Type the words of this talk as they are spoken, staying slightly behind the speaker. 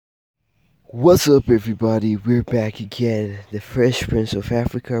What's up, everybody? We're back again. The Fresh Prince of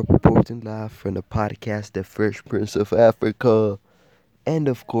Africa reporting live from the podcast, The Fresh Prince of Africa, and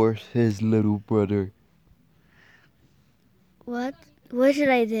of course, his little brother. What? What should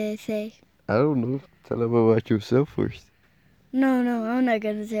I say? I don't know. Tell him about yourself first. No, I'm not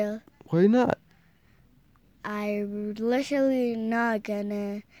gonna tell. Why not? I'm literally not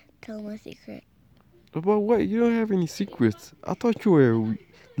gonna tell my secret. About what? You don't have any secrets. I thought you were a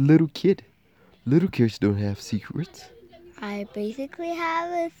little kid. Little kids don't have secrets. I basically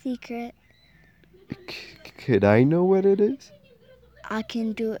have a secret. Could I know what it is? I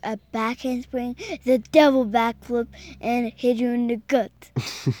can do a back handspring, the double backflip, and hit you in the gut.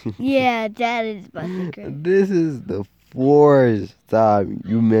 Yeah, that is my secret. This is the fourth time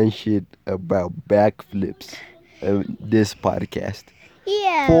you mentioned about backflips in this podcast.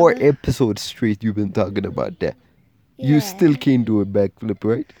 Yeah. 4 episodes straight you've been talking about that. You still can't do a backflip,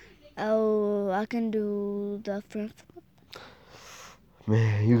 right? Oh, I can do the front flip.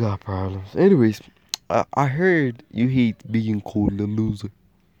 Man, you got problems. Anyways, I heard you hate being called a loser.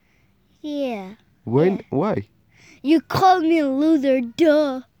 Yeah. Why? You called me a loser,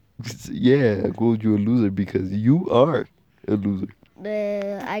 duh. Yeah, I called you a loser because you are a loser.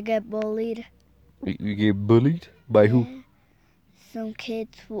 I get bullied. You get bullied? By who? Some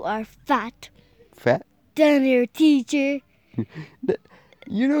kids who are fat Fat? than their teacher.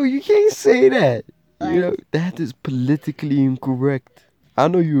 You know, you can't say that. You know, that is politically incorrect. I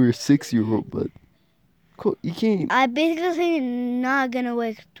know you're a 6-year-old, but you can't I basically not gonna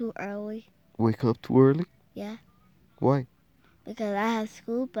wake too early. wake up too early. Yeah. Why? Because I have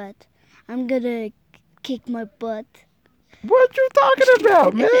school, but I'm gonna kick my butt. What you talking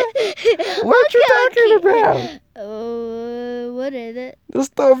about, man? What you talking about? What is it? The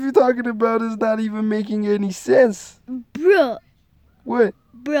stuff you're talking about is not even making any sense. Bruh. What?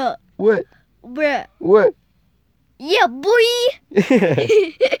 Bruh. What? Bruh. What? Yeah, boy.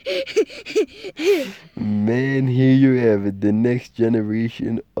 Man, here you have it. The next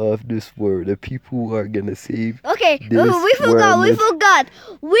generation of this world. The people who are gonna save. Okay, this we forgot. world.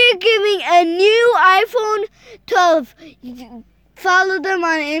 We're giving a new iPhone 12. Follow them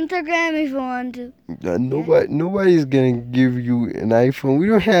on Instagram if you want to. Nobody's gonna give you an iPhone. We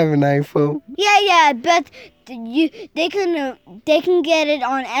don't have an iPhone. Yeah, but they can get it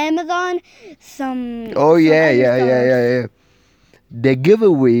on Amazon. Oh some yeah, other yeah, yeah, stores. yeah, yeah. The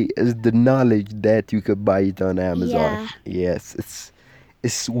giveaway is the knowledge that you could buy it on Amazon. Yeah. Yes,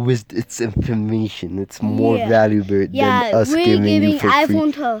 it's information. It's more valuable than us we're giving you for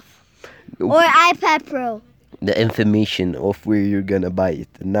iPhone free 12 or iPad Pro. the information of where you're gonna buy it.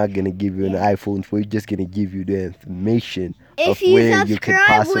 They're not gonna give you an iPhone. We're just gonna give you the information If of where you could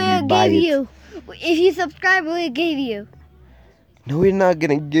possibly buy it. you. If you subscribe, we'll give you. No, we're not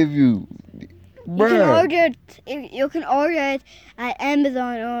gonna give you. You can order it at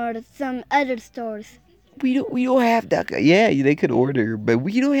Amazon or some other stores. We don't have that. Yeah, they could order, but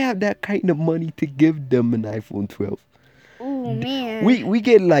we don't have that kind of money to give them an iPhone 12. Oh man. We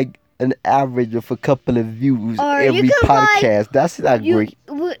get like an average of a couple of views Or every podcast. That's not great.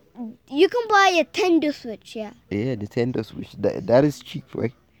 You can buy a Nintendo Switch, yeah. Yeah, Nintendo Switch. That is cheap,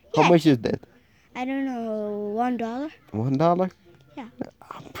 right? How Yes. much is that? I don't know, $1. $1? Yeah.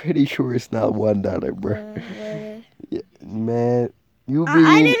 I'm pretty sure it's not $1, bro. Yeah, man, you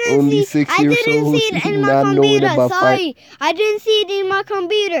I being only 6 years old, see it in my not knowing computer. about Sorry, I didn't see it in my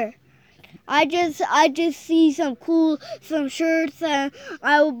computer. I just see some shirts that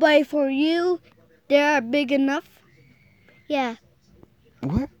I will buy for you. They are big enough. Yeah.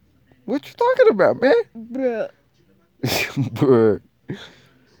 What? What you talking about, man? Bruh. Bruh.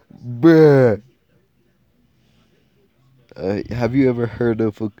 Bruh. Have you ever heard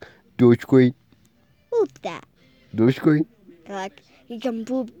of a Dogecoin? Who's that? Dogecoin? Like, he can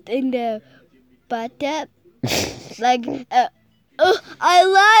poop in the bathtub. Like, I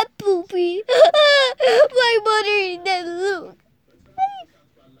love poopy. My mother doesn't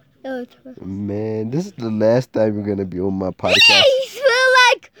look. Man, this is the last time you're gonna be on my podcast. Yeah, he smell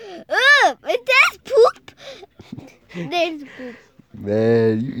like, that's poop. There's poop.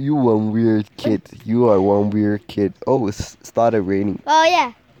 Man, you one weird kid. You are one weird kid. Oh, it's started raining. Oh,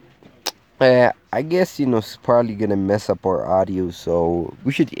 yeah. I guess, it's probably gonna mess up our audio, so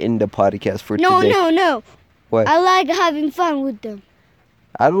we should end the podcast for today. No. What? I like having fun with them.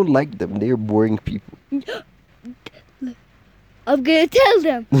 I don't like them. They're boring people. I'm gonna tell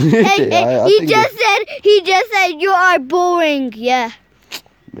them. I He think just said you are boring. Yeah.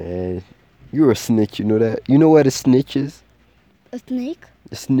 Man, you're a snitch. You know that? You know what a snitch is? A snake?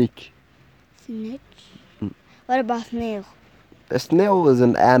 A snitch. Snitch? What about snail? A snail is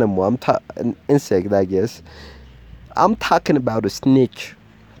an animal. An insect, I guess. I'm talking about a snitch.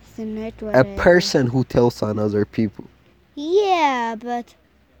 Snitch, A whatever. person who tells on other people. Yeah, but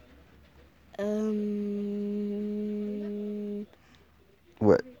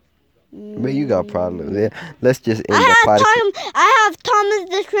What? Man, you got problems. Yeah. Let's just end I the have podcast. I have Thomas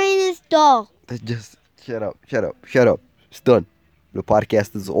the Train's doll. Let's just shut up. It's done. The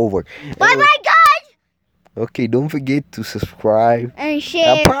podcast is over. Bye Anyway, bye, guys, okay, don't forget to subscribe. and I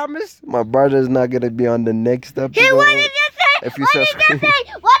share. promise my brother's not gonna be on the next episode. Hey, what did you say? If you What did subscribe- you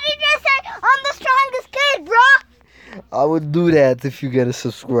say? What did you say? I'm the strongest kid, bro. I would do that if you gotta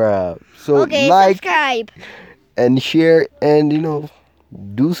subscribe. So Okay, like subscribe. and share and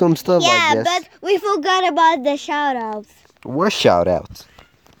do some stuff. I Yeah, guess. but we forgot about the shout outs. What shout outs?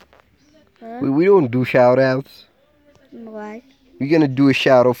 Huh? We don't do shout outs. What? We're gonna do a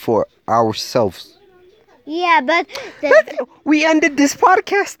shout out for ourselves. Yeah, but We ended this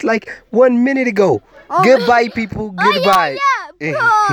podcast like 1 minute ago. Oh, Goodbye, people. Oh, Goodbye. yeah, bro.